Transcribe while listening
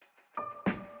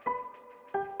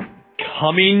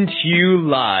Coming to you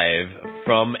live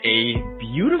from a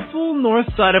beautiful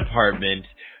Northside apartment,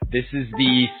 this is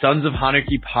the Sons of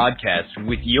Hanarchy podcast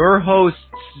with your hosts,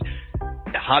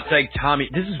 Hot Take Tommy.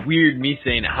 This is weird me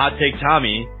saying Hot Take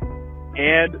Tommy.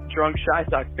 And Drunk Shy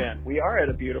Sox fan. We are at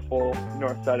a beautiful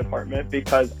Northside apartment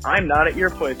because I'm not at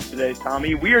your place today,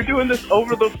 Tommy. We are doing this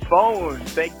over the phone.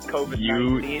 Thanks, COVID-19.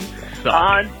 You suck.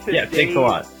 On today's yeah, thanks a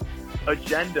lot.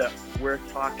 agenda, we're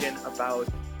talking about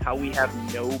how we have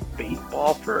no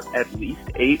baseball for at least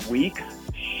 8 weeks.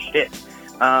 Shit.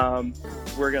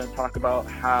 We're going to talk about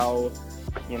how,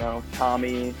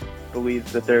 Tommy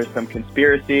believes that there's some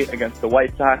conspiracy against the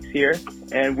White Sox here.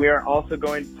 And we are also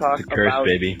going to talk about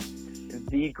baby.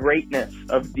 the greatness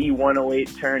of the 108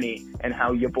 tourney and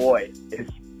how your boy is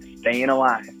staying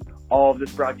alive. All of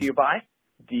this brought to you by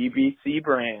DBC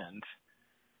Brand.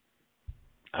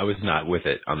 I was not with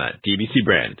it on that. DBC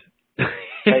Brand.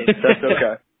 Hey, that's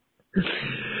okay.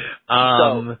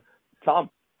 So, Tom,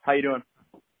 how you doing?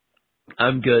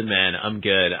 I'm good, man. I'm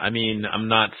good. I mean, I'm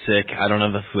not sick. I don't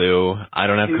have the flu. I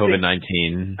don't have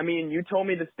COVID-19. I mean, you told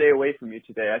me to stay away from you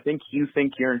today. I think you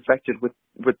think you're infected with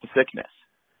the sickness.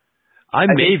 I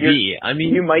may be. I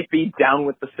mean, you might be down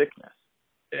with the sickness.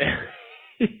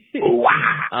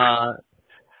 Wow.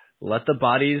 Let the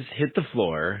bodies hit the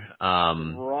floor.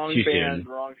 Wrong too band,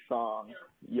 soon. wrong song.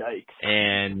 Yikes.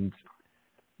 And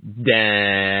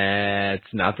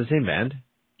that's not the same band.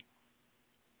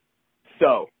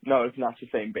 So, no, it's not the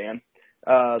same band.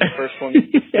 The first one is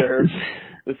Disturbed.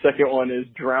 The second one is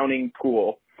Drowning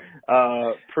Pool.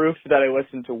 Proof that I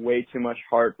listened to way too much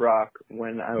hard rock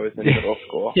when I was in middle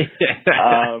school.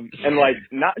 And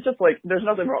not just there's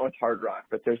nothing wrong with hard rock,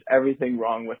 but there's everything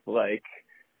wrong with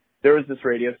there was this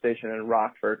radio station in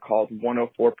Rockford called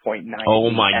 104.9.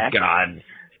 Oh my God.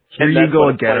 Here you go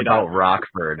again about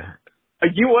Rockford.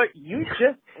 You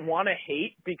just want to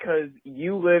hate because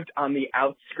you lived on the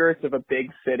outskirts of a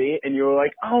big city and you were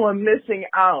like, oh, I'm missing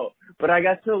out. But I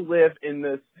got to live in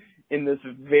this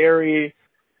very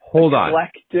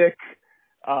eclectic.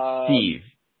 Steve,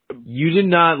 you did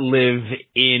not live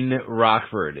in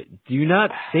Rockford. Do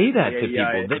not say that to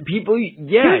people. That people,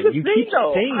 you keep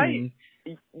saying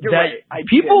you're that right,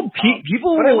 people but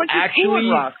will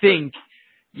actually think.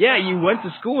 Yeah, you went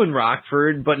to school in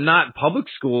Rockford, but not public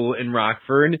school in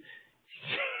Rockford.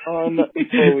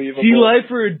 Unbelievable. See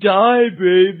life or die,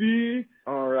 baby.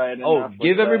 All right.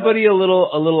 Give everybody a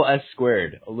little S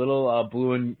squared, a little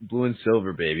blue and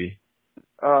silver, baby.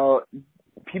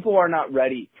 People are not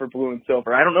ready for blue and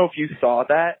silver. I don't know if you saw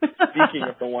that. Speaking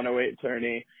of the 108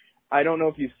 tourney, I don't know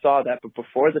if you saw that, but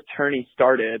before the tourney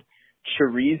started,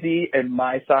 Chirizi and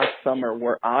My Sox Summer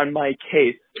were on my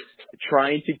case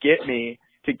trying to get me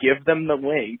to give them the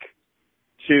link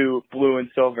to blue and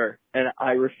silver. And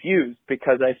I refused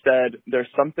because I said, there's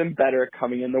something better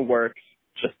coming in the works.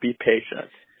 Just be patient.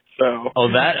 So.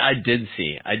 Oh, that I did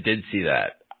see. I did see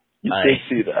that. You did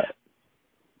see that.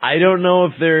 I don't know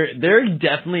if they're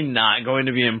definitely not going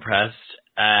to be impressed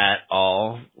at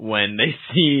all when they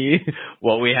see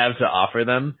what we have to offer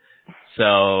them.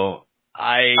 So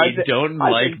I don't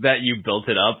like that you built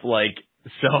it up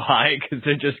so high because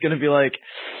they're just going to be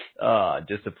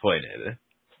disappointed.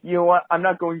 You know what? I'm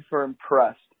not going for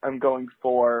impressed. I'm going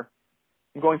for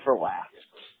laughs.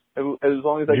 As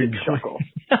long as I can chuckle.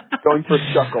 Going for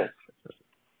chuckles.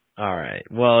 All right.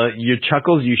 Well, your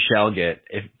chuckles you shall get,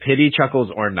 if pity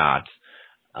chuckles or not.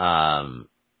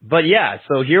 But yeah,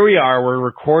 so here we are. We're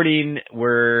recording.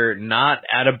 We're not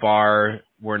at a bar.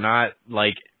 We're not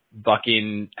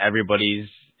bucking everybody's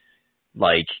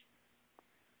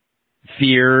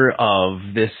fear of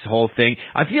this whole thing.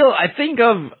 I think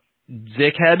of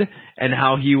Zickhead and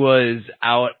how he was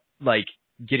out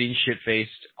getting shit-faced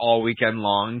all weekend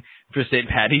long for St.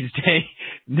 Paddy's Day.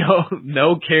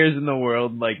 No cares in the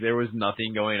world. There was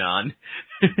nothing going on.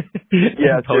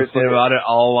 Yeah, posted about it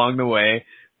all along the way.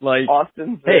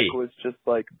 Austin Zick was just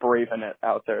braving it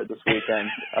out there this weekend.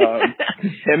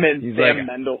 Him and Sam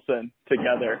Mendelson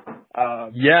together.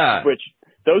 Which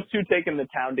those two taking the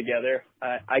town together,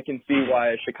 I can see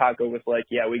why Chicago was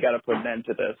we got to put an end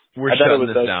to this. We're shutting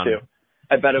this down.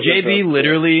 I bet it was JB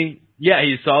literally,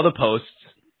 he saw the posts.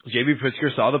 JB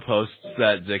Pritzker saw the posts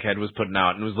that Zickhead was putting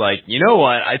out and was like, you know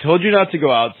what? I told you not to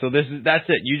go out, so that's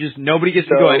it. Nobody gets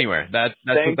to go anywhere. That's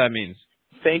what that means.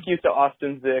 Thank you to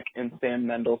Austin Zick and Sam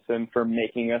Mendelson for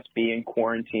making us be in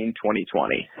quarantine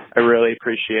 2020. I really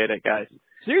appreciate it, guys.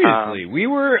 Seriously, we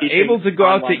were able to go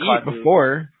out to eat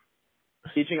before.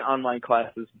 Teaching online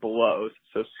classes blows,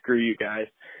 so screw you guys.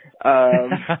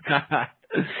 And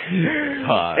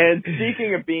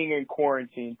speaking of being in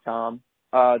quarantine, Tom,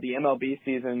 the MLB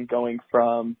season going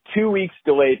from 2 weeks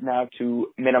delayed now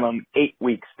to minimum 8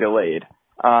 weeks delayed.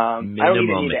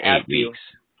 Minimum 8 weeks.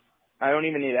 I don't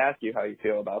even need to ask you how you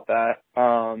feel about that.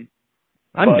 I'm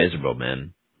miserable,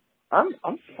 man.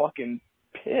 I'm fucking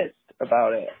pissed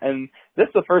about it. And this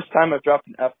is the first time I've dropped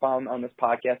an F-bomb on this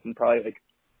podcast in probably like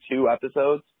 2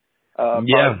 episodes.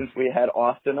 Probably since we had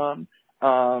Austin on.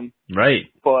 Right.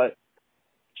 But,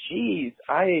 geez,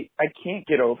 I can't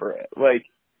get over it. Like,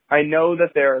 I know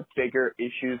that there are bigger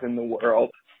issues in the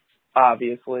world,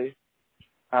 obviously.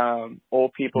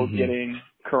 Old people getting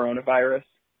coronavirus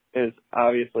is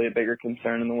obviously a bigger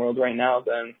concern in the world right now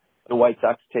than the White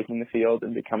Sox taking the field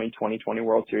and becoming 2020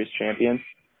 World Series champions.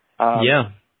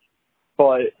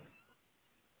 But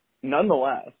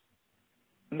nonetheless,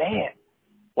 man,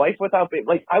 life without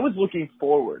like I was looking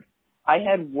forward. I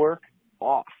had work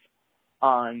off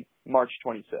on March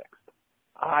 26th.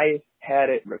 I had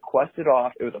it requested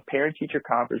off. It was a parent-teacher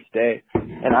conference day,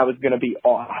 and I was going to be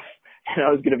off. And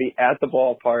I was going to be at the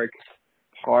ballpark,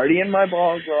 partying my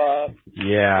balls off,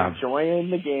 enjoying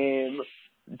the game,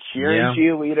 cheering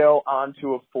Giolito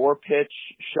onto a 4-pitch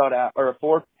shutout or a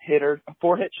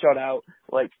 4-hit shutout.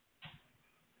 Like,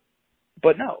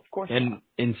 but no, of course not.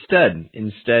 And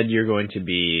instead, you're going to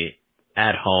be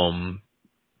at home,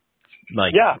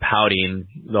 like pouting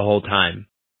the whole time.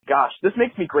 Gosh, this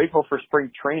makes me grateful for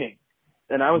spring training.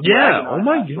 And I was oh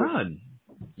my God.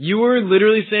 You were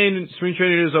literally saying spring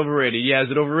training is overrated. Yeah, is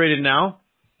it overrated now?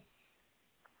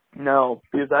 No,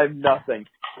 because I have nothing.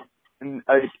 And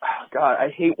I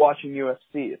hate watching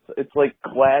UFC. It's like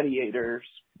gladiators.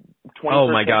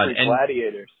 21st century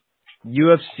gladiators.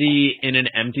 UFC in an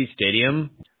empty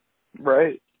stadium?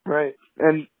 Right.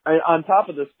 And on top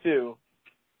of this, too,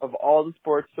 of all the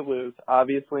sports to lose,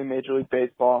 obviously Major League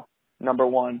Baseball, number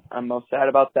one. I'm most sad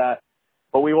about that.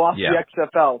 But we lost the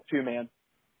XFL, too, man.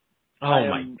 Oh,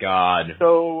 my God.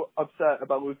 So upset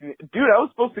about losing. Dude, I was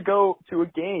supposed to go to a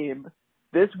game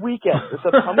this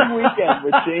upcoming weekend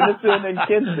with Jameson and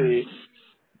Kinsey.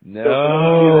 No. So for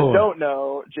those of you that don't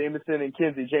know, Jameson and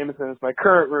Kinsey. Jameson is my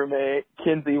current roommate.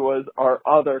 Kinsey was our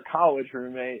other college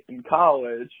roommate in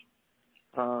college.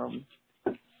 Our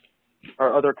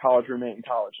other college roommate in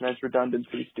college. Nice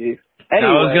redundancy, Steve. Anyway,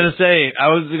 I was going to say, I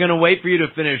was going to wait for you to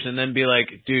finish and then be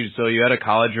like, dude, so you had a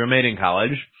college roommate in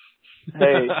college?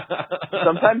 Hey,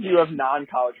 sometimes you have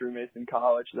non-college roommates in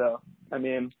college, though. I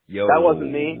mean, that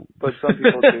wasn't me, but some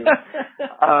people do.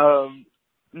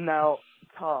 Now,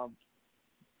 Tom,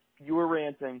 you were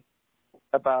ranting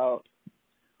about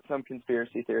some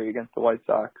conspiracy theory against the White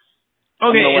Sox.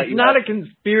 Okay, it's not a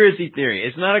conspiracy theory.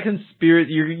 It's not a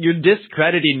conspiracy. You're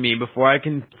discrediting me before I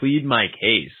can plead my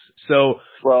case. So,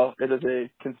 well, it is a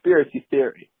conspiracy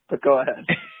theory, but go ahead.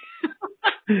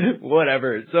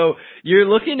 Whatever. So you're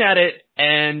looking at it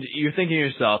and you're thinking to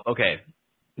yourself, okay,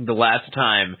 the last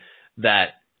time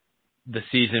that the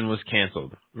season was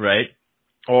canceled, right?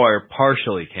 Or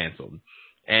partially canceled.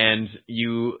 And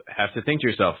you have to think to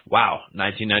yourself, wow,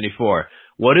 1994.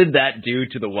 What did that do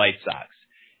to the White Sox?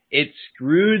 It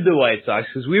screwed the White Sox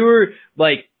because we were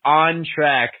like on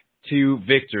track to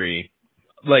victory,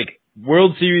 like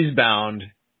World Series bound,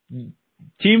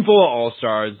 team full of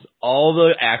all-stars, all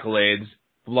the accolades,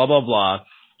 blah, blah, blah.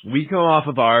 We come off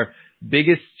of our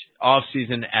biggest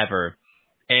off-season ever,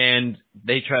 and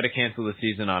they try to cancel the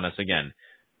season on us again.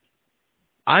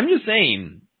 I'm just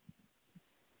saying,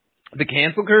 the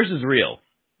cancel curse is real.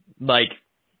 Like,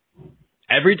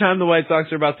 every time the White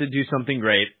Sox are about to do something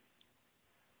great,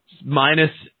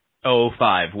 minus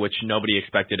 0-5, which nobody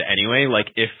expected anyway,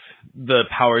 like if the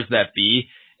powers that be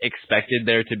expected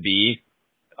there to be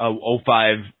a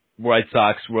 0-5 White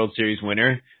Sox World Series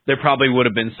winner, there probably would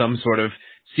have been some sort of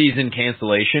season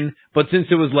cancellation. But since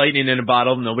it was lightning in a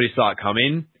bottle, nobody saw it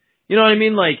coming. You know what I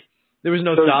mean? Like, there was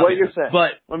no stopping. What you're saying,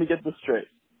 but let me get this straight.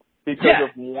 Because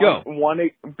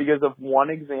of one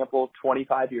example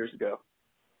 25 years ago,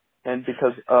 and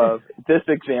because of this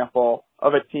example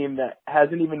of a team that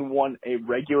hasn't even won a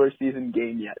regular season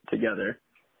game yet together,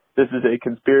 this is a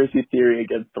conspiracy theory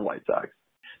against the White Sox.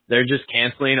 They're just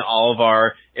canceling all of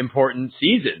our important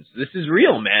seasons. This is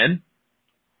real, man.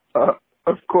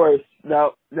 Of course.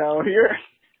 Now here,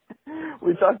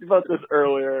 we talked about this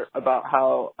earlier about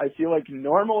how I feel like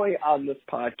normally on this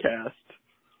podcast,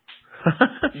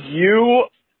 you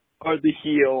are the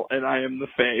heel and I am the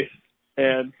face.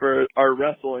 And for our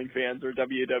wrestling fans or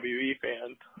WWE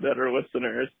fans that are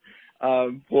listeners,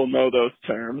 will know those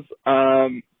terms.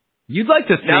 You'd like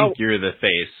to think you're the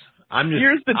face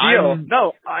Here's the deal.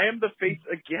 No, I am the face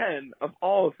again of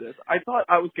all of this. I thought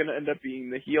I was going to end up being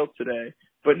the heel today,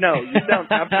 but no, you sound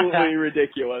absolutely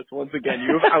ridiculous. Once again,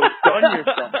 you have outdone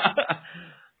yourself.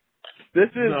 This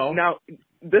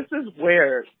is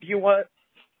where,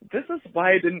 this is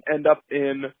why I didn't end up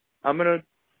in,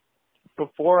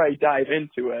 before I dive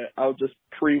into it, I'll just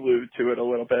prelude to it a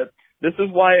little bit. This is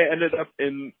why I ended up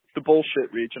in the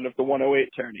bullshit region of the 108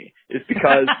 tourney, is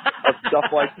because of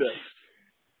stuff like this.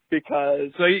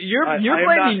 Because so you're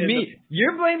blaming me.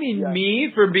 You're blaming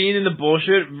me for being in the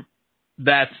bullshit.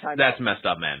 That's messed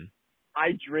up, man.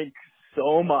 I drink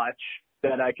so much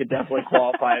that I could definitely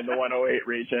qualify in the 108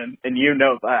 region, and you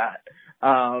know that.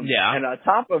 And on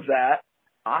top of that,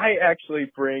 I actually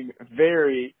bring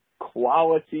very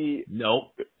quality.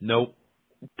 Nope.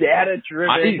 Data-driven.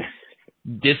 I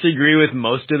disagree with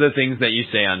most of the things that you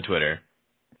say on Twitter.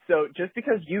 So just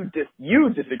because you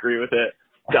disagree with it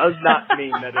does not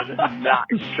mean that it is not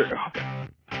true.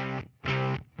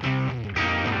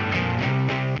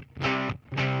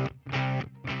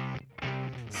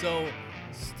 So,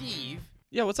 Steve.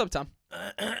 Yeah, what's up, Tom?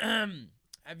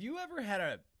 Have you ever had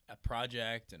a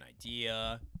project, an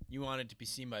idea, you wanted to be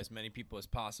seen by as many people as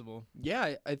possible?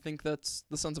 Yeah, I think that's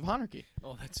the Sons of Honarchy.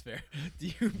 Oh, that's fair. Do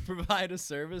you provide a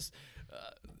service?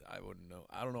 I wouldn't know.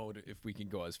 I don't know if we can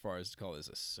go as far as to call this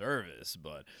a service,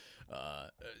 but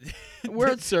we're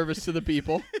at service to the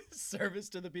people. Service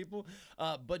to the people.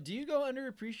 But do you go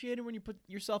underappreciated when you put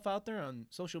yourself out there on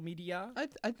social media?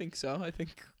 I think so. I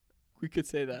think we could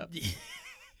say that.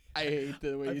 I hate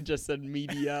the way you just said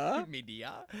media.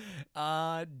 Media.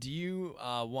 Do you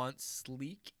want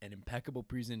sleek and impeccable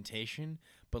presentation,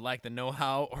 but lack the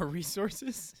know-how or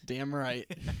resources? Damn right.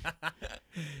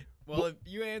 Well, if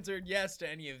you answered yes to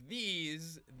any of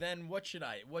these, then what should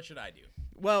I do?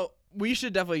 Well, we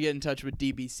should definitely get in touch with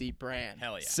DBC Brand.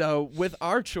 Hell yeah. So with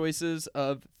our choices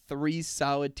of 3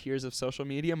 solid tiers of social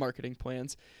media marketing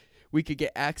plans, we could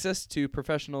get access to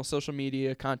professional social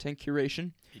media content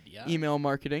curation, email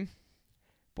marketing,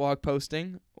 blog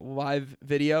posting, live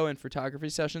video and photography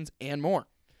sessions, and more.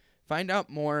 Find out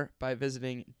more by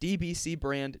visiting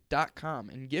dbcbrand.com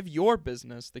and give your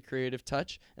business the creative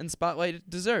touch and spotlight it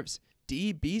deserves.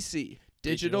 DBC,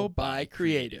 Digital by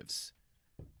Creatives.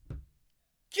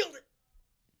 Killed it.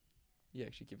 You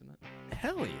actually given that?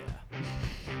 Hell yeah.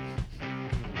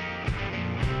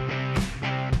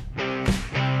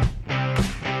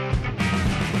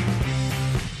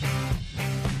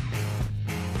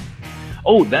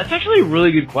 Oh, that's actually a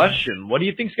really good question. What do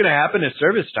you think is going to happen at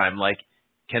service time? Like,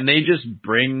 can they just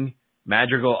bring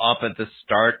Madrigal up at the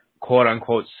start, quote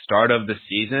unquote, start of the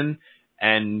season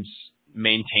and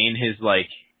maintain his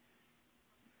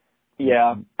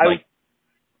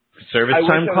service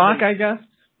time clock, I guess?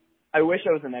 I wish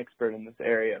I was an expert in this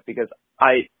area because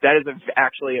that is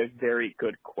actually a very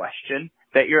good question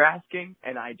that you're asking,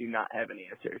 and I do not have an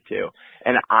answer to.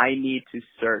 And I need to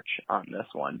search on this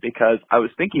one because I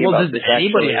was thinking about this. Does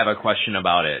anybody have a question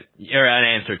about it or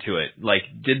an answer to it? Like,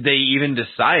 did they even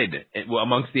decide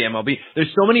amongst the MLB?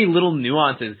 There's so many little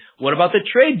nuances. What about the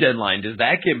trade deadline? Does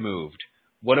that get moved?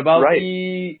 What about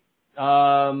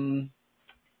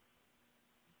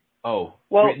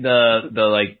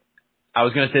I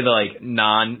was going to say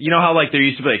you know how there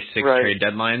used to be 6 trade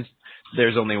deadlines?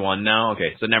 There's only one now?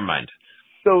 Okay, so never mind.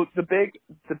 So the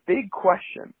big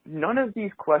question, none of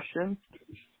these questions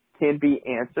can be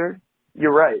answered.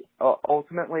 You're right.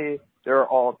 Ultimately, there are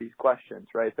all of these questions,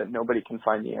 right, that nobody can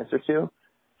find the answer to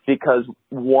because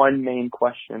one main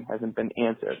question hasn't been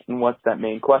answered. And what's that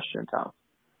main question, Tom?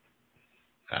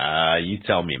 You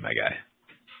tell me, my guy.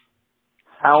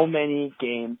 How many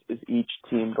games is each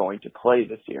team going to play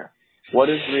this year? What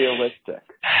is realistic?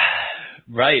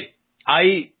 Right.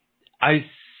 I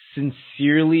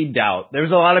sincerely doubt.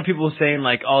 There's a lot of people saying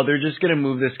they're just going to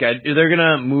move the schedule. They're going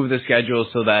to move the schedule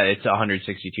so that it's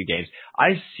 162 games.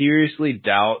 I seriously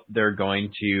doubt they're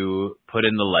going to put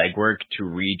in the legwork to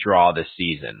redraw the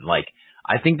season.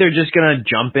 I think they're just going to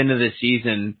jump into the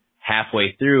season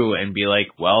halfway through and be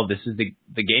like, well, this is the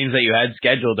games that you had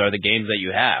scheduled are the games that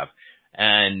you have.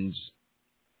 And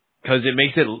because it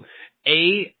makes it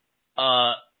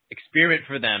experiment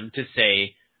for them to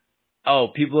say, oh,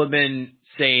 people have been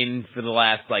saying for the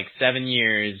last 7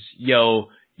 years, yo,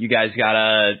 you guys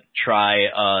gotta try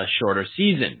a shorter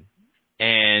season.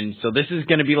 And so this is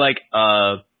going to be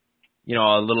a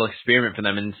little experiment for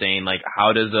them in saying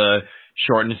how does a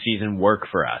shortened season work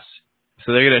for us?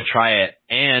 So they're going to try it.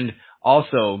 And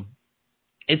also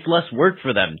it's less work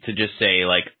for them to just say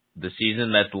the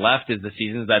season that's left is the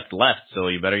season that's left. So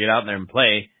you better get out there and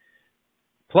play.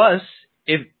 Plus,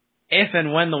 if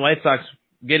and when the White Sox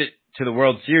get it to the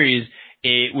World Series,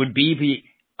 it would be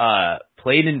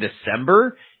played in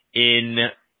December in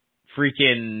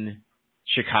freaking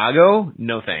Chicago.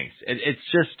 No thanks. It's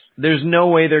just, there's no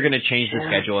way they're going to change the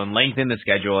schedule and lengthen the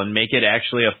schedule and make it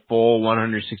actually a full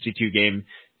 162 game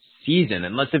season,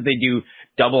 unless if they do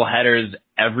double headers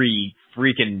every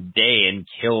freaking day and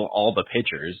kill all the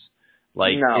pitchers.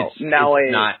 Like, it's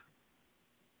not.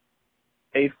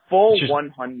 A full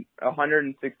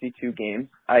 162 games,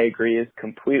 I agree, is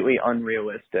completely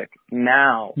unrealistic.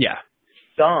 Now,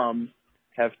 some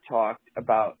have talked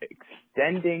about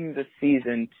extending the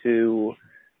season to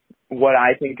what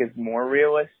I think is more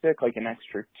realistic, like an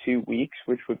extra 2 weeks,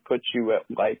 which would put you at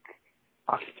like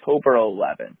October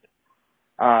 11th.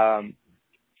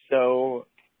 So,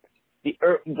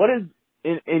 what is,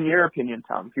 in your opinion,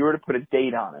 Tom, if you were to put a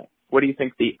date on it, what do you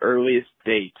think the earliest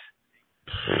date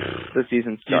the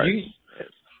season starts?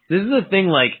 This is the thing,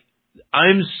 like,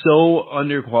 I'm so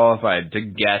underqualified to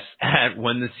guess at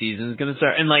when the season is going to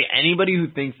start. And, like, anybody who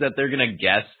thinks that they're going to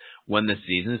guess when the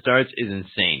season starts is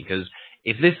insane. Because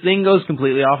if this thing goes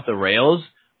completely off the rails,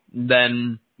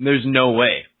 then there's no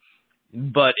way.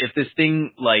 But if this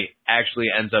thing, like,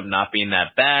 actually ends up not being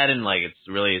that bad and, like, it's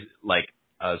really, like,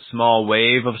 a small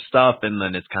wave of stuff and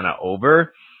then it's kind of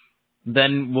over,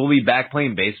 then we'll be back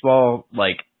playing baseball,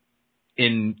 like,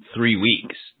 in 3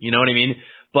 weeks. You know what I mean?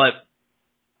 But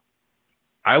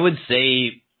I would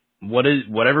say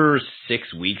whatever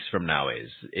 6 weeks from now is,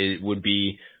 it would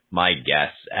be my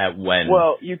guess at when.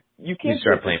 Well, you can't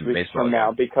start playing baseball from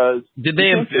now because did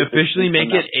they officially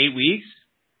make it 8 weeks?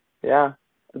 Yeah.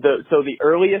 So the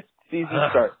earliest season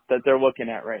start that they're looking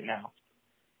at right now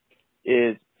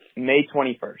is May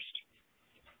 21st.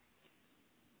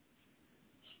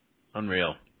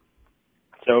 Unreal.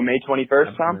 So May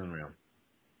 21st, Tom? Unreal.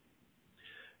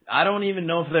 I don't even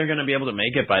know if they're going to be able to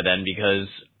make it by then because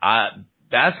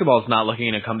basketball's not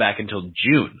looking to come back until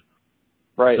June.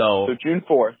 Right. So June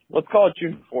 4th. Let's call it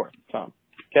June 4th, Tom.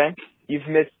 Okay? You've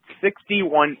missed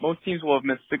 61. Most teams will have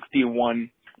missed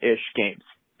 61-ish games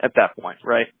at that point,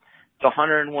 right? It's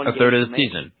 101 games. A third of the remaining.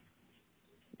 season.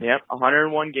 Yep,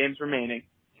 101 games remaining.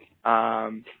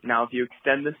 Now, if you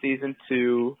extend the season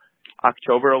to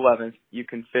October 11th, you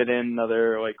can fit in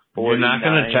another, like, 49. You're not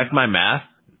going to check my math?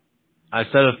 I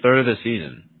said a third of the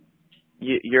season.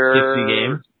 You're 60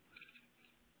 games?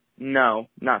 No,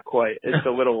 not quite. It's a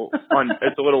little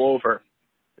it's a little over.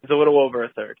 It's a little over a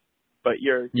third. But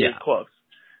you're close.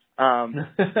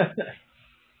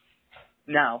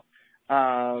 Now,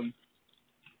 I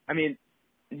mean,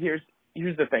 here's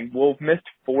the thing. We'll have missed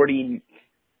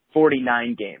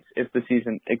 49 games if the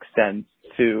season extends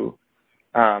to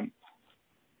 10-11.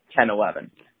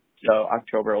 So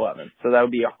October 11th. So that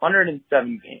would be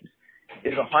 107 games.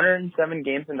 Is 107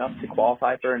 games enough to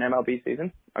qualify for an MLB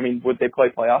season? I mean, would they play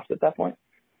playoffs at that point?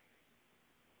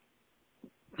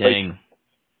 Dang.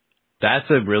 That's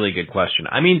a really good question.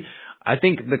 I mean, I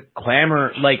think the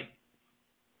clamor, like,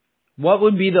 what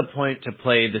would be the point to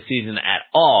play the season at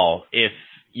all if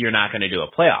you're not going to do a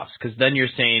playoffs? Because then you're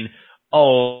saying,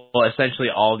 oh, well, essentially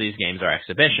all these games are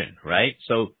exhibition, right?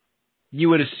 So you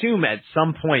would assume at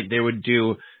some point they would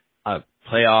do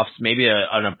playoffs, maybe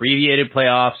an abbreviated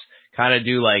playoffs, kind of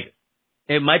do like,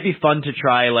 it might be fun to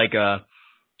try like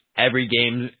every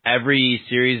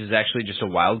series is actually just a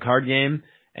wild card game,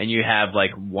 and you have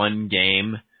like one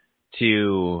game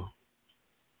to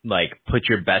like put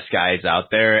your best guys out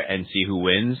there and see who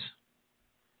wins.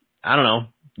 I don't know.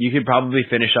 You could probably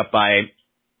finish up by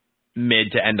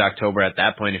mid to end October at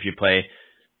that point if you play,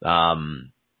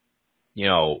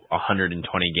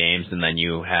 120 games, and then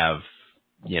you have,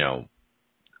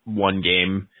 one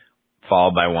game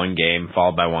followed by one game,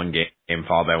 followed by one game,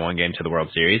 followed by one game to the World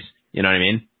Series. You know what I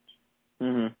mean?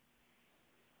 Mm-hmm.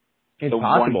 It's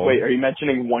possible. Wait, are you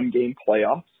mentioning one game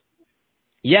playoffs?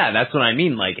 Yeah, that's what I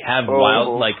mean. Like have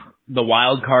the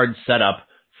wild card set up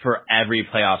for every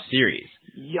playoff series.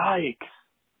 Yikes!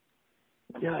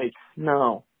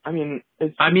 No, I mean,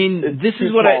 this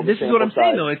is what I'm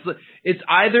saying though. It's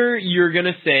either you're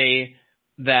gonna say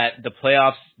that the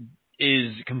playoffs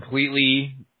is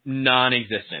completely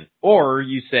non-existent, or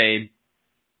you say,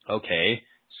 okay,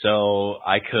 so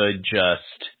I could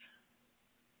just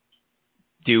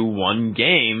do one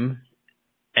game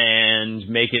and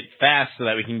make it fast so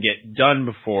that we can get done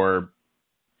before,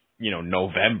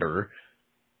 November.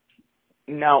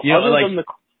 Now,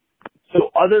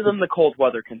 other than the cold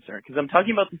weather concern, because I'm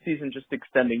talking about the season just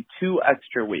extending 2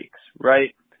 extra weeks,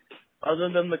 right? Other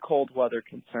than the cold weather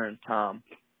concern, Tom,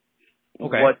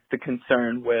 okay, what's the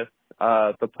concern with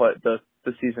the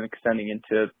season extending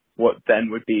into what then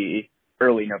would be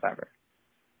early November?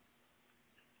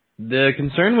 the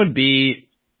concern would be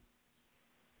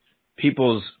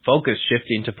people's focus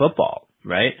shifting to football,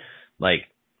 right? Like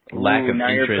lack of now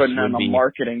interest you're putting on would a be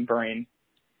marketing brain.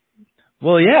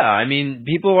 Well, yeah, I mean,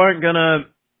 people aren't gonna.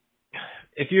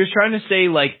 If you're trying to say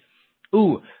like,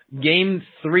 ooh, game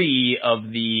 3 of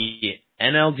the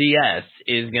NLDS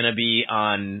is gonna be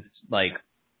on like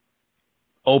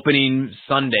opening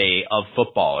Sunday of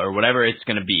football or whatever it's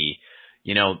gonna be,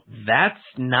 you know, that's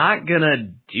not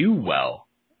gonna do well.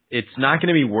 It's not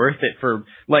gonna be worth it for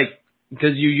like,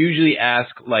 because you usually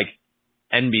ask like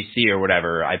NBC or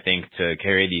whatever, I think, to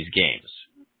carry these games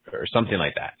or something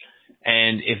like that.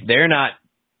 And if they're not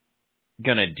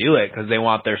going to do it because they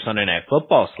want their Sunday Night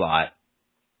Football slot,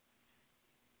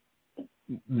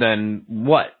 then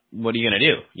what? What are you going to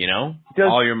do? You know?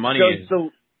 All your money is...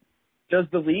 Does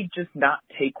the league just not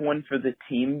take one for the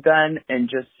team then and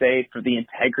just say for the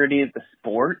integrity of the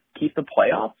sport, keep the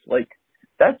playoffs? Like,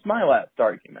 that's my last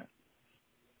argument.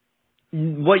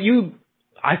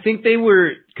 I think they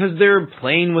were, because they're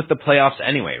playing with the playoffs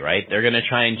anyway, right? They're going to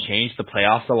try and change the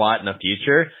playoffs a lot in the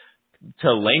future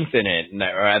to lengthen it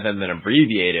rather than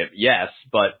abbreviate it, yes,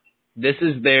 but this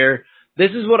is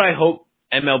what I hope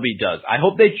MLB does. I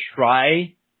hope they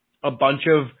try a bunch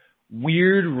of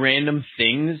weird random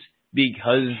things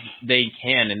because they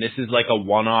can, and this is like a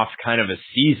one-off kind of a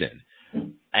season.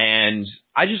 And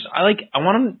I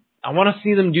want to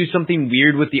see them do something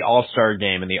weird with the All-Star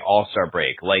game and the All-Star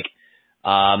break. Like,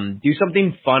 do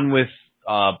something fun with,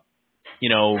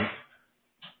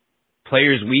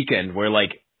 Players Weekend where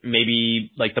like,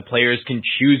 maybe like the players can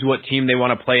choose what team they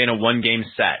want to play in a 1-game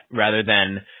set rather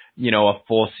than, a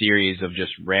full series of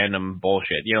just random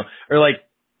bullshit, or like,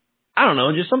 I don't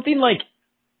know, just something like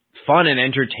fun and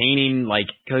entertaining, like,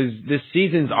 cause this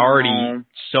season's already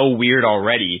so weird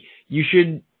already. You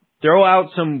should throw out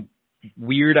some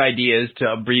weird ideas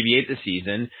to abbreviate the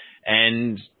season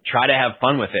and try to have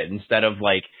fun with it instead of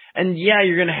like, and yeah,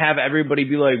 you're going to have everybody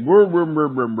be like,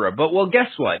 but well, guess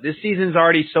what? This season's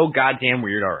already so goddamn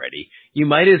weird already. You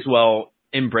might as well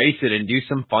embrace it and do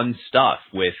some fun stuff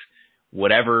with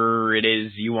whatever it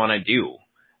is you want to do.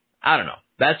 I don't know.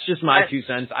 That's just my 2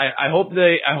 cents. I hope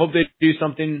they do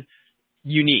something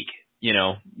unique,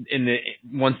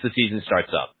 once the season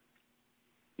starts up.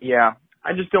 Yeah.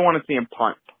 I just don't want to see him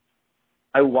punt.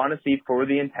 I want to see, for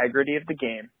the integrity of the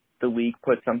game, the league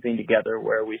put something together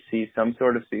where we see some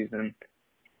sort of season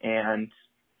and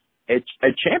a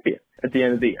champion at the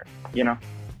end of the year,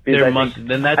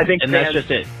 That's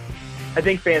just it. I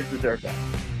think fans deserve that.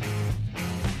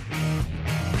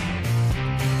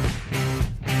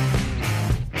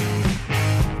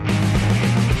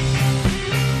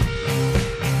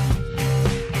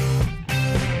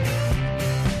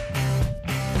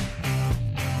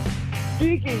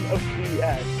 Speaking of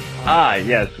BS.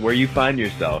 Yes, where you find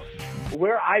yourself.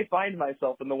 Where I find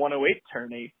myself in the 108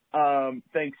 tourney,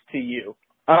 thanks to you.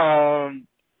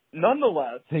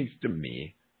 Nonetheless. Thanks to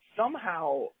me.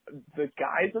 Somehow, the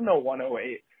guys in the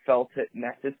 108 felt it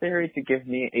necessary to give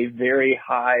me a very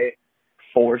high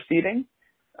 4 seeding.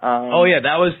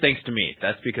 That was thanks to me.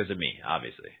 That's because of me,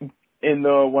 obviously. In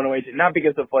the 108, not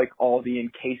because of like all the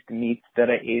encased meats that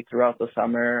I ate throughout the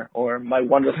summer or my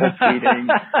wonderful tweeting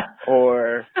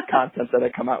or content that I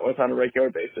come out with on a regular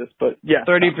basis, but yeah.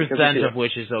 30% of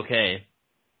which is okay.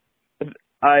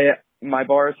 My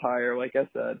bar is higher, like I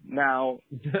said. Now,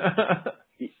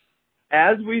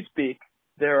 as we speak,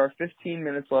 there are 15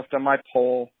 minutes left on my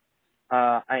poll.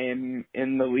 I am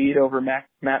in the lead over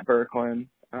Matt Berklin.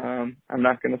 I'm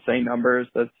not going to say numbers.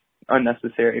 That's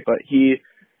unnecessary, but he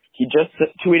just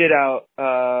tweeted out,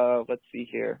 let's see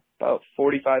here, about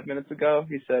 45 minutes ago.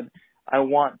 He said, I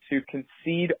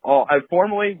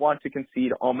formally want to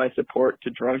concede all my support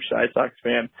to Drunk Shy Sox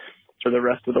fan for the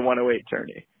rest of the 108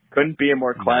 tourney. Couldn't be a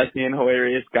more classy and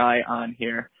hilarious guy on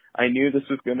here. I knew this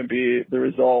was going to be the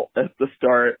result at the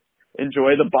start.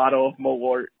 Enjoy the bottle of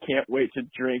Malort. Can't wait to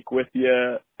drink with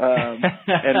you and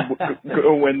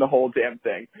go win the whole damn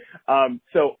thing.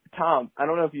 So, Tom, I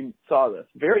don't know if you saw this.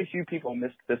 Very few people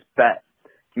missed this bet.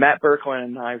 Matt Berklin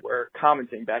and I were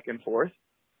commenting back and forth,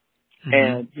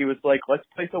 and he was like, let's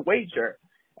place a wager.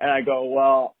 And I go,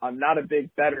 well, I'm not a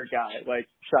big better guy like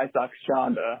Shy Sox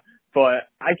Shonda, but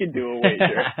I can do a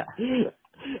wager.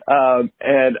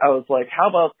 And I was like, how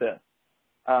about this?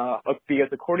 Because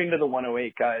according to the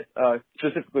 108 guys,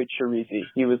 specifically Chirizi,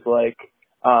 he was like,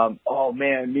 oh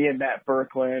man, me and Matt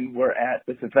Berklin were at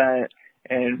this event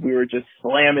and we were just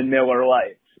slamming Miller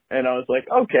Lights. And I was like,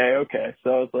 okay. So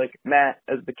I was like, Matt,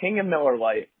 as the king of Miller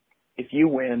Lite, if you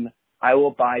win, I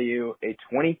will buy you a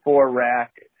 24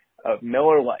 rack of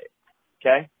Miller Lite.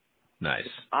 Okay? Nice.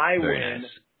 I Very win.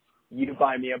 nice. you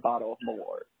buy me a bottle of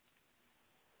Malort.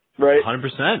 Right?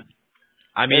 100%.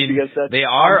 I mean, because they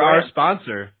are our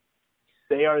sponsor.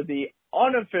 They are the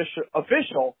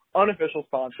unofficial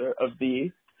sponsor of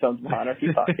the Sons of Monarchy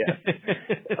podcast.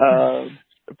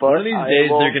 But one of these days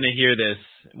they're going to hear this.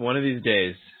 One of these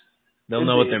days. They'll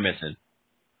know what they're missing.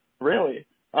 Really?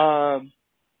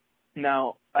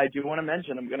 Now, I do want to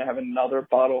mention I'm going to have another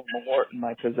bottle of Malort in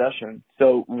my possession.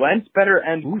 So Lent better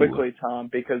end quickly, Tom,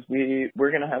 because we're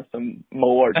going to have some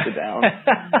Malort to down.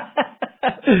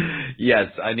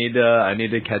 Yes, I need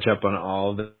to catch up on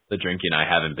all the drinking I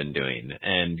haven't been doing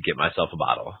and get myself a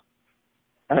bottle.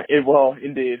 Well,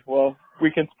 indeed. Well,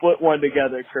 we can split one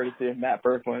together courtesy of Matt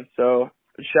Berkland. So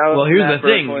shout out Well, to here's Matt the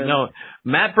thing. Berkland. No,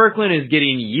 Matt Berkland is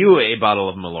getting you a bottle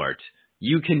of Malort.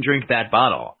 You can drink that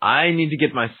bottle. I need to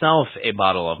get myself a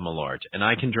bottle of Malort, and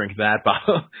I can drink that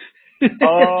bottle.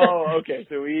 Oh, okay.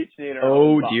 So we each need our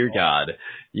own dear bottle. God.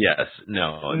 Yes.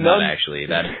 No, not actually.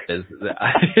 That is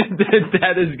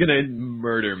that is gonna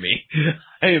murder me.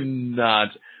 I am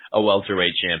not a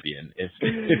welterweight champion, if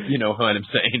you know what I'm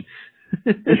saying.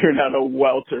 You're not a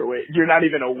welterweight. You're not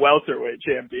even a welterweight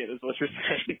champion, is what you're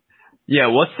saying. Yeah.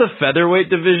 What's the featherweight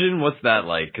division? What's that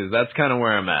like? Because that's kind of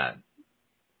where I'm at.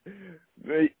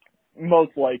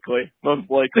 Most likely.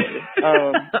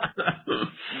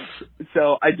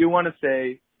 So I do want to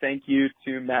say thank you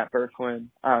to Matt Berkland.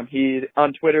 He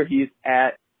on Twitter he's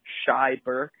at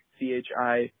ShyBerk,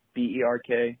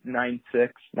 CHIBERK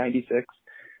 96.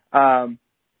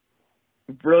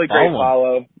 Really great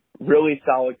follow. Really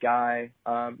solid guy.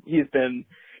 He's been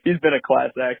a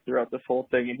class act throughout this whole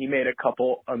thing, and he made a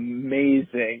couple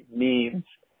amazing memes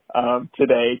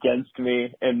today against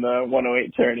me in the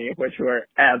 108 tourney, which were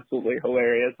absolutely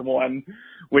hilarious. One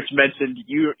which mentioned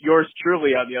yours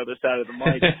truly on the other side of the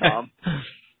mic, Tom.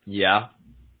 Yeah.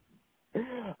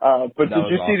 But did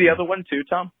you see the other one too,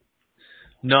 Tom?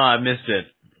 No, I missed it.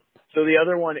 So the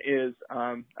other one is,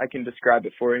 I can describe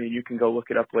it for you, and you can go look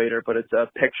it up later, but it's a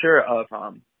picture of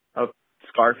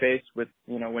Scarface with,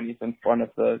 when he's in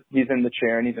the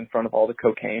chair and he's in front of all the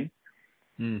cocaine.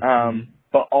 Mm-hmm.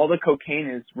 But all the cocaine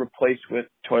is replaced with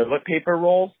toilet paper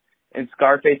rolls, and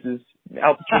Al Pacino's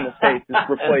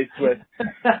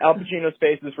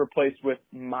face is replaced with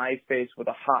my face with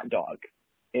a hot dog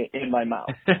in my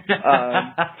mouth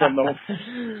from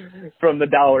the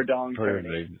Dollar Dong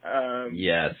tourney.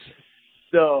 Yes.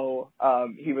 So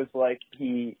he was like,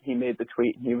 he made the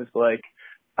tweet, and he was like,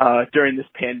 during this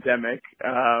pandemic,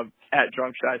 at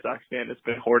Drunk Shy Sox fan has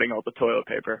been hoarding all the toilet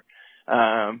paper.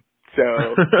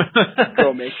 So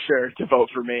go make sure to vote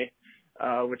for me,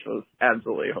 which was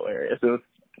absolutely hilarious. It was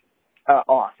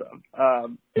awesome.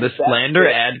 The slander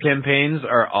ad campaigns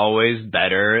are always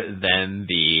better than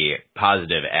the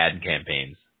positive ad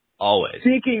campaigns. Always.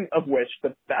 Speaking of which,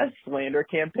 the best slander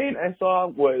campaign I saw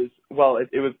was,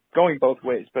 it was going both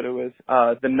ways, but it was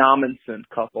the Nominson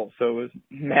couple. So it was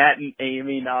Matt and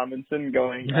Amy Nominson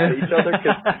going at each other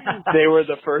because they were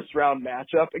the first round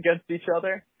matchup against each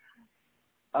other.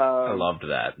 I loved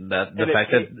that. The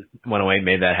fact that 108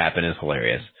 made that happen is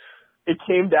hilarious. It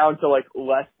came down to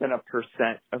less than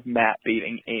 1% of Matt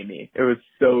beating Amy. It was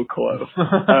so close.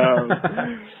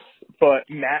 But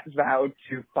Matt vowed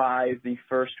to buy the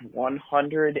first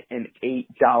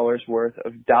 $108 worth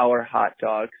of Dollar hot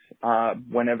dogs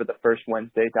whenever the first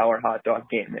Wednesday Dollar hot dog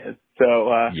game is.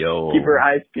 So keep your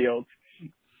eyes peeled.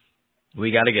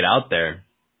 We got to get out there.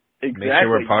 Exactly. Make sure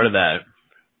we're part of that.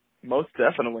 Most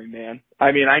definitely, man.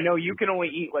 I mean, I know you can only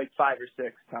eat 5 or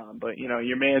 6, Tom, but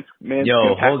your man's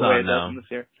Yo, hold on now. This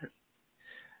year.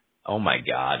 Oh my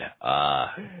God.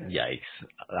 Yikes.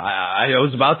 I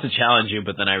was about to challenge you,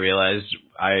 but then I realized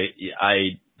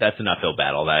that's an uphill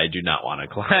battle that I do not want to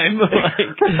climb.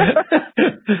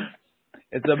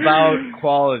 It's about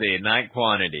quality, not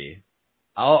quantity.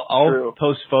 I'll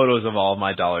post photos of all of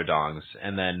my Dollar Dongs,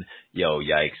 and then,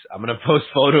 yikes, I'm going to post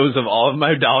photos of all of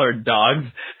my Dollar Dogs.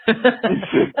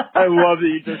 I love that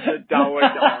you just said Dollar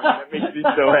Dong. That makes me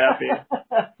so happy.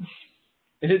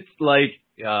 It's like,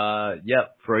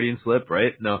 Freudian slip,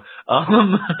 right? No.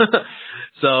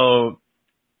 So,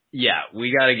 yeah,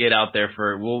 we got to get out there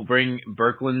we'll bring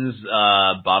Berkland's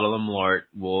bottle of Malort.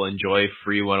 We'll enjoy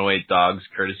free 108 dogs,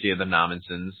 courtesy of the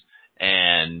Nominsons,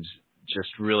 and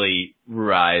just really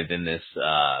writhe in this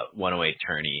 108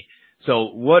 tourney.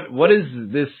 So what is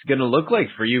this going to look like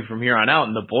for you from here on out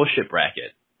in the bullshit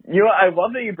bracket? I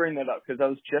love that you bring that up, because I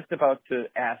was just about to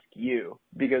ask you,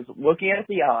 because looking at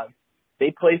the odds,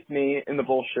 they placed me in the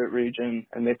bullshit region,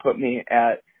 and they put me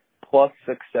at plus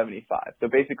 675. So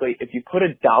basically, if you put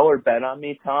 $1 bet on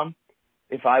me, Tom,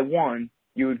 if I won,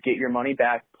 you would get your money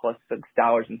back plus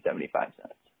 $6.75,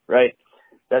 right?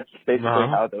 That's basically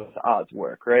how those odds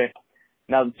work, right?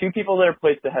 Now, the two people that are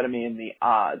placed ahead of me in the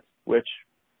odds, which,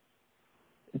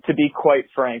 to be quite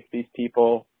frank, these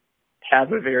people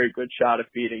have a very good shot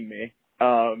of beating me,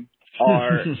 are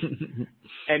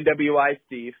NWI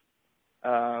Steve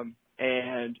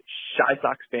and Shy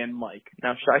Sox fan Mike.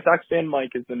 Now, Shy Sox fan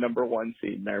Mike is the number 1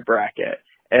 seed in their bracket.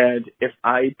 And if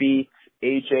I beat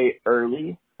AJ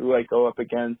Early, who I go up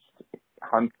against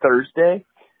on Thursday,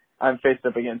 I'm faced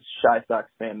up against Shy Sox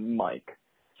fan Mike.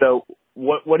 So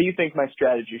what do you think my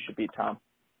strategy should be, Tom?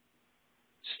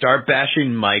 Start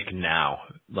bashing Mike now.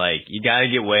 Like, you gotta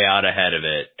get way out ahead of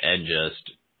it and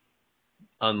just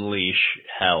unleash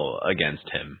hell against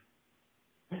him.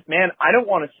 Man, I don't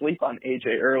want to sleep on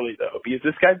AJ Early, though, because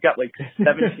this guy's got like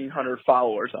 1,700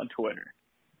 followers on Twitter.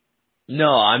 No,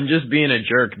 I'm just being a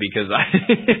jerk because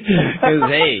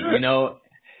hey,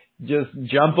 just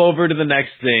jump over to the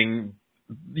next thing.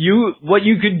 What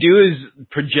you could do is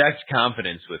project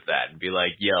confidence with that and be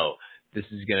like, yo, this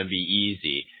is going to be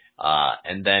easy.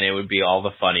 And then it would be all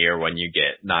the funnier when you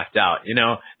get knocked out,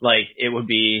 like it would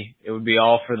be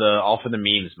all for the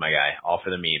memes, my guy, all for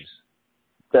the memes.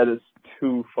 That is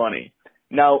too funny.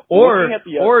 Now,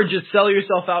 or just sell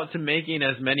yourself out to making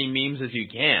as many memes as you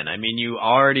can. I mean, you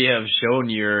already have shown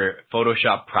your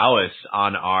Photoshop prowess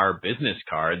on our business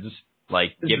cards.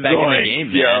 Like, get back in the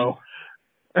game, man.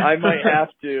 I might have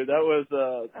to. That was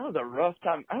a rough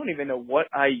time. I don't even know what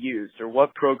I used or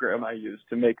what program I used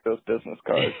to make those business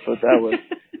cards, but that was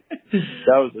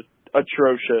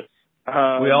atrocious.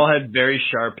 We all had very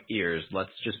sharp ears.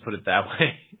 Let's just put it that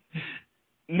way.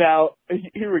 Now,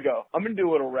 here we go. I'm going to do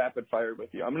a little rapid fire with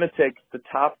you. I'm going to take the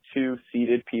top 2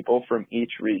 seeded people from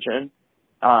each region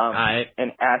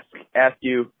and ask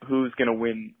you who's going to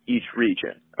win each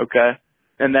region, okay?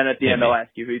 And then at the end, I'll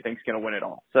ask you who you think's going to win it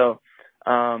all. So,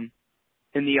 in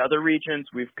the other regions,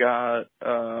 we've got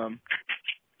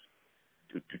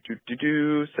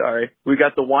we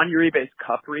got the Juan Uribe's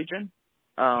Cup region.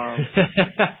 I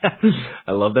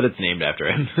love that it's named after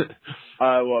him.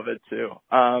 I love it too.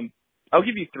 I'll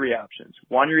give you 3 options: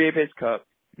 Juan Uribe's Cup,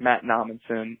 Matt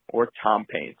Nommensen, or Tom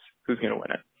Paints. Who's going to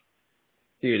win it?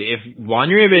 Dude, if Juan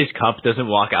Uribe's Cup doesn't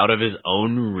walk out of his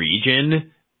own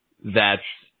region, that's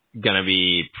gonna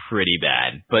be pretty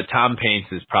bad. But Tom Paints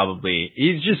is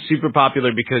he's just super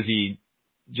popular because he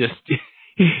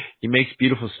makes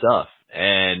beautiful stuff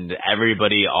and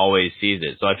everybody always sees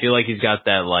it. So I feel like he's got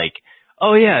that like,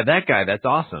 oh yeah, that guy, that's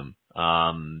awesome. Just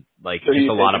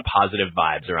a lot of positive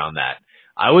vibes around that.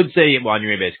 I would say Juan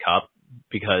Uribe's Cup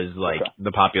because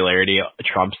the popularity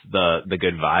trumps the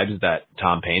good vibes that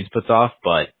Tom Paints puts off,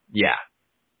 but yeah.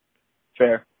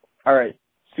 Fair. All right.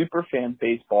 Superfan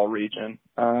baseball region.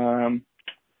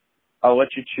 I'll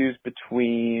let you choose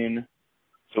between.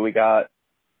 So we got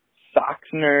Sox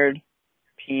Nerd,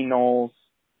 P. Knowles,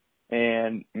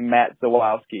 and Matt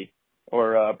Zawowski,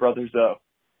 or Brother Zoe.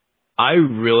 I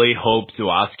really hope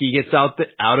Zawowski gets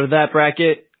out of that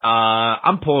bracket.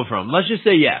 I'm pulling for him. Let's just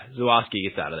say Zawowski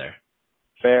gets out of there.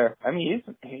 Fair. I mean,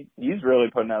 he's really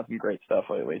putting out some great stuff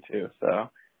lately too. So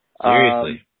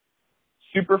seriously,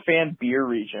 Superfan beer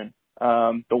region.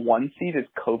 The 1 seed is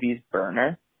Kobe's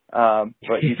Burner,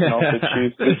 but you can also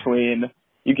choose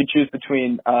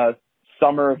between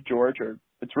Summer of George, or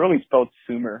it's really spelled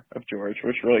Sumer of George,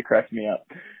 which really cracks me up,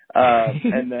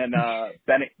 and then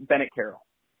Bennett Carroll.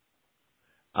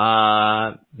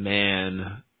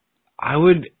 Man,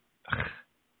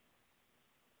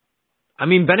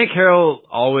 Bennett Carroll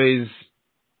always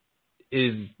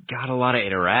got a lot of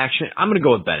interaction. I'm gonna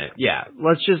go with Bennett. Yeah,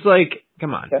 let's just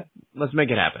come on, let's make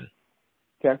it happen.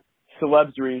 Okay.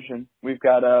 Celebs region. We've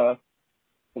got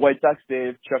White Sox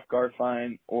Dave, Chuck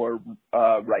Garfien, or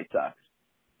White Sox.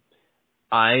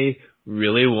 I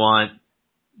really want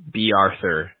B.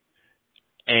 Arthur,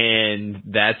 and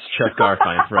that's Chuck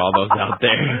Garfien for all those out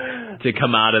there to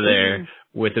come out of there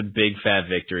with a big fat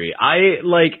victory. I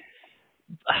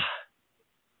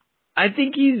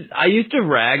think I used to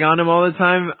rag on him all the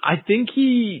time. I think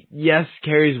he,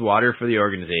 carries water for the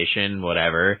organization,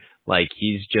 whatever.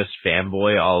 He's just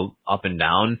fanboy all up and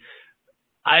down.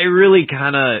 I really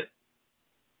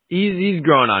he's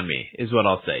grown on me, is what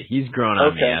I'll say. He's grown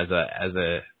on me as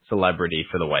a celebrity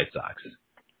for the White Sox.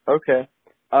 Okay.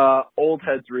 Old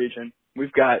Heads region.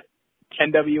 We've got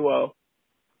Ken W.O.,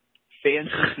 Fans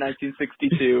since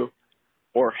 1962,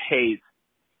 or Hayes.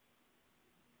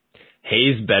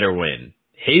 Hayes better win.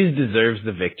 Hayes deserves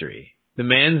the victory. The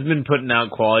man's been putting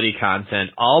out quality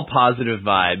content, all positive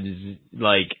vibes,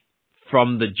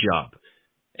 from the jump.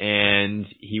 And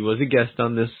he was a guest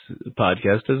on this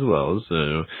podcast as well.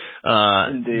 So,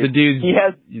 Indeed. he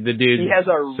has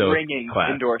a ringing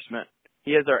endorsement.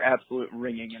 He has our absolute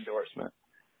ringing endorsement.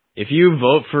 If you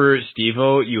vote for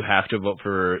Steve-O, you have to vote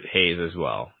for Hayes as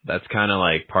well. That's kind of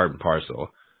like part and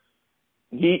parcel.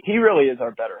 He really is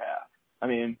our better half. I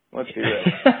mean, let's be real.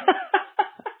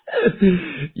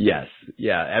 Yes.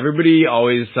 Yeah. Everybody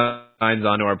always signs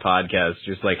onto our podcast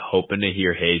just like hoping to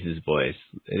hear Hayes' voice.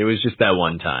 It was just that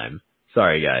one time.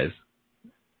 Sorry, guys.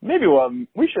 Maybe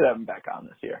we should have him back on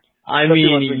this year. I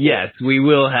mean, yes, we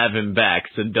will have him back,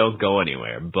 so don't go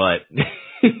anywhere, but...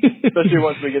 Especially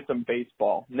once we get some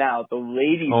baseball. Now, the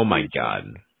ladies Oh, my region, God.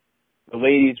 The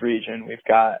ladies region, we've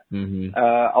got,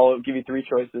 I'll give you three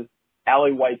choices.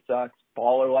 Allie White Sox,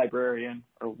 Baller Librarian,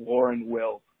 or Lauren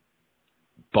Wills.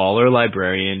 Baller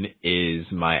Librarian is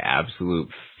my absolute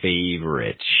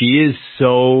favorite. She is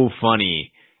so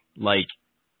funny. Like,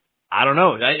 I don't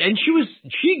know. And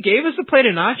she gave us a plate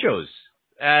of nachos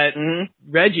at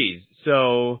Reggie's.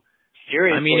 So,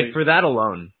 Seriously. I mean, for that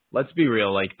alone, let's be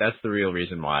real. Like, that's the real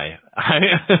reason why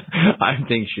I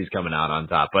think she's coming out on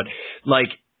top. But, like,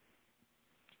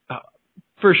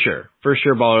 for sure,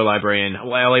 Baller Librarian.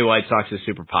 LA White Sox is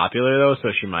super popular, though, so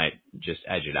she might just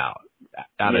edge it out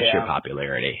of sheer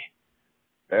popularity.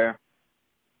 Fair.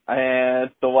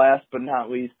 And the last but not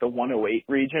least, the 108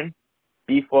 region.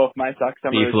 Beef Loaf, My Sox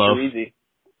Summer is too easy.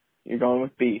 You're going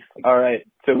with Beef. All right.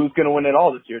 So who's going to win it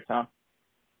all this year, Tom?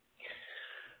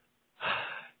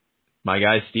 My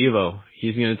guy Steve-O.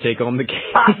 He's going to take home the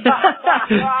game.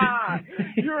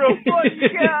 You're a funny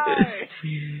guy.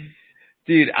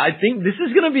 Dude, I think this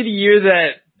is going to be the year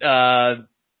that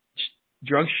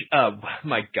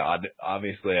my God,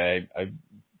 obviously I'm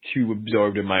too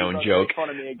absorbed in my own joke. Make fun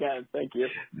of me again. Thank you.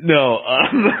 No,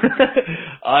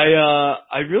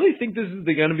 I really think this is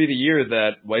going to be the year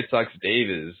that White Sox Dave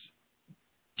is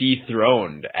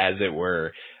dethroned, as it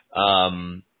were.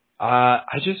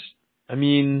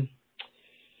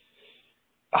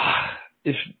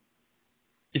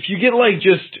 If you get like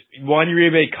just Juan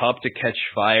Uribe Cup to catch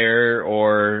fire,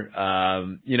 or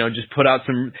just put out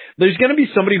there's going to be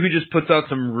somebody who just puts out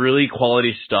some really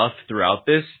quality stuff throughout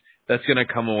this that's going to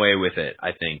come away with it,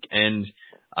 I think. And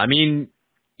I mean,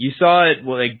 you saw it.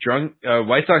 Well, like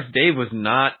White Sox Dave was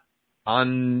not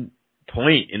on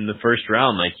point in the first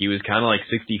round. Like he was kind of like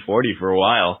 60-40 for a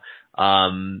while. I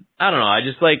don't know.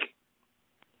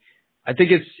 I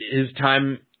think it's his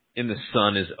time in the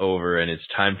sun is over, and it's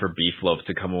time for Beef Loaf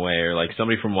to come away, or like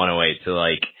somebody from 108 to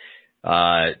like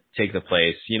take the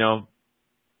place.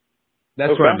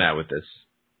 That's where I'm at with this.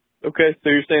 Okay, so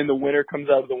you're saying the winner comes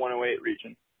out of the 108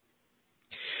 region?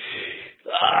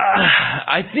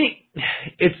 I think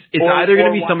it's either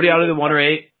going to be somebody out of the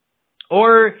 108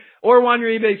 or Juan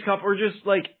Uribe's Cup, or just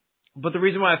like. But the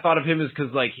reason why I thought of him is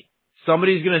because like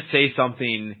somebody's going to say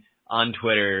something on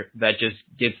Twitter that just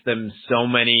gets them so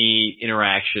many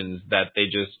interactions that they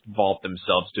just vault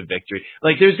themselves to victory.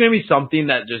 Like there's going to be something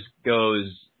that just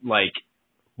goes like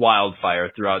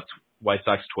wildfire throughout White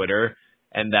Sox Twitter,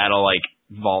 and that'll like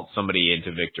vault somebody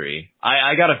into victory.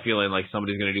 I got a feeling like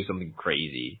somebody's going to do something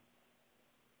crazy.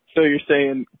 So you're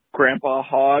saying Grandpa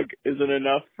Hog isn't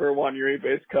enough for Juan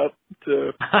Uribe's Cup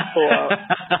to pull out?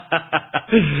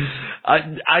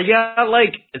 I got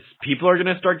like people are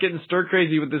gonna start getting stir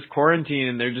crazy with this quarantine,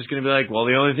 and they're just gonna be like, well,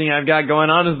 the only thing I've got going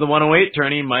on is the 108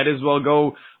 tourney. Might as well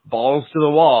go balls to the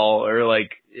wall, or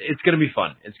like it's gonna be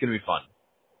fun. It's gonna be fun.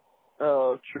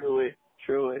 Oh, truly.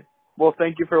 Well,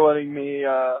 thank you for letting me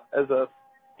as a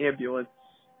ambulance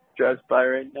drives by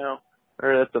right now.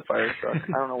 Or that's a fire truck.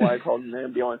 I don't know why I called it an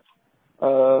ambulance.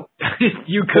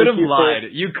 You could have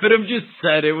lied. You could have just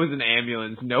said it was an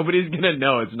ambulance. Nobody's gonna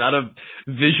know. It's not a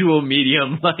visual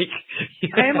medium. Like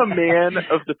I am a man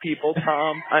of the people,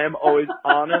 Tom. I am always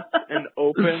honest and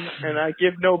open, and I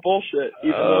give no bullshit.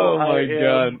 Oh my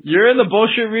God! You're in the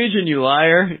bullshit region, you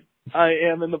liar. I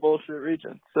am in the bullshit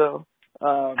region. So,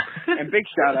 and big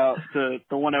shout out to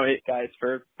the 108 guys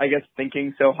for, I guess,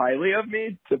 thinking so highly of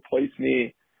me to place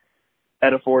me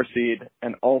at a 4 seed,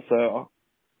 and also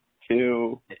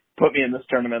to put me in this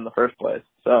tournament in the first place.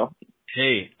 So,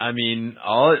 hey, I mean,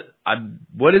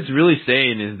 what it's really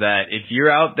saying is that if you're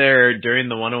out there during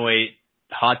the 108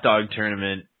 hot dog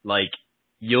tournament, like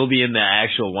you'll be in the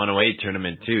actual 108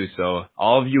 tournament too. So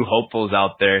all of you hopefuls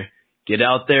out there, get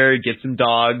out there, get some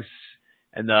dogs,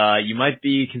 and you might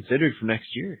be considered for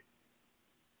next year.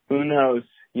 Who knows?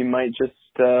 You might just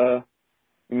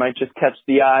catch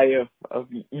the eye of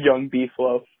young Beef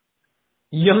Loaf.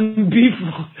 Young Beef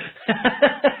Loaf.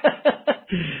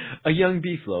 A young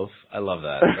Beef Loaf. I love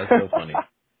that. That's so funny.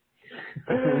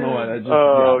 I don't know why that just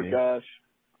got me. Gosh.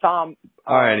 Tom,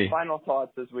 alrighty. Final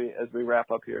thoughts as we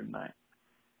wrap up here tonight.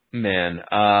 Man,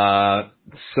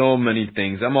 so many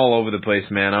things. I'm all over the place,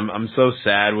 man. I'm so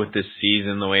sad with this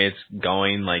season, the way it's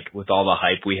going, like with all the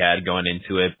hype we had going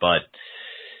into it, but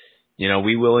you know,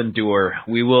 we will endure.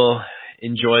 We will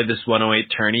enjoy this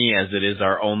 108 tourney as it is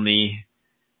our only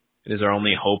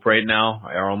hope right now,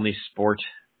 our only sport.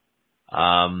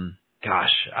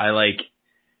 Gosh, I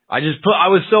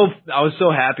was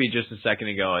so happy just a second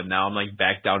ago, and now I'm like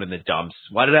back down in the dumps.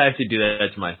 Why did I have to do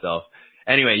that to myself?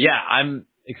 Anyway, yeah, I'm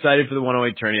excited for the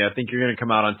 108 tourney. I think you're going to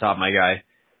come out on top, my guy.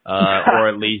 Or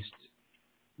at least,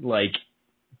 like,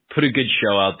 put a good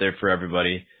show out there for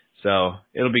everybody. So,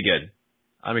 it'll be good.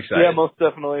 I'm excited. Yeah, most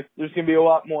definitely. There's going to be a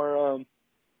lot more,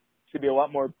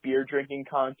 beer drinking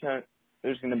content.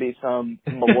 There's going to be some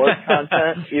Malort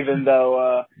content, even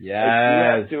though, yes.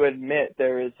 I do have to admit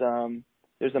there's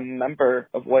a member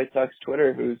of White Sox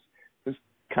Twitter who's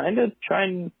kind of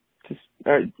trying to,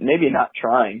 or maybe not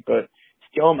trying, but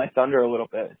stealing my thunder a little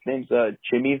bit. His name's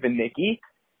Jimmy Vinicki.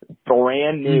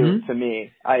 Brand new to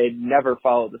me. I had never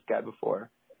followed this guy before,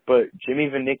 but Jimmy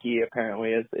Vinicki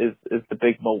apparently is the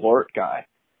big Malort guy.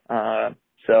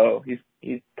 So he's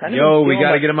kind of we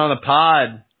gotta get him on the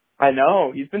pod. I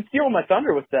know he's been stealing my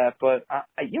thunder with that, but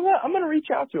you know what? I'm gonna reach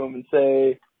out to him and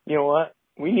say, you know what?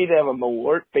 We need to have a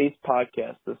Malort-based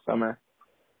podcast this summer.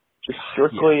 Just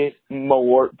strictly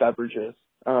Malort beverages.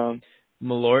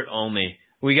 Malort only.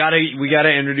 We gotta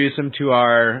introduce him to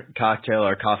our cocktail,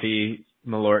 our coffee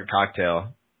Malort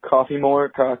cocktail. Coffee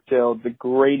Malort cocktail, the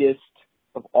greatest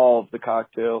of all of the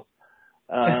cocktails.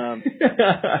 Alrighty,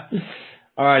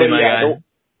 my guy.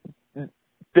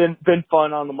 Been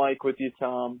fun on the mic with you,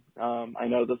 Tom. I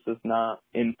know this is not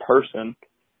in person,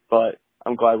 but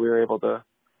I'm glad we were able to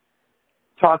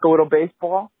talk a little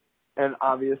baseball and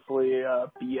obviously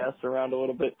BS around a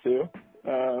little bit too.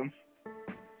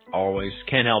 Always.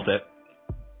 Can't help it.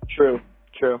 True.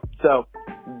 So,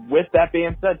 with that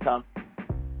being said, Tom,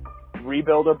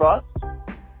 rebuild or bust?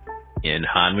 In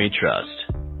Han we trust.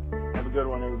 Have a good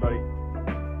one, everybody.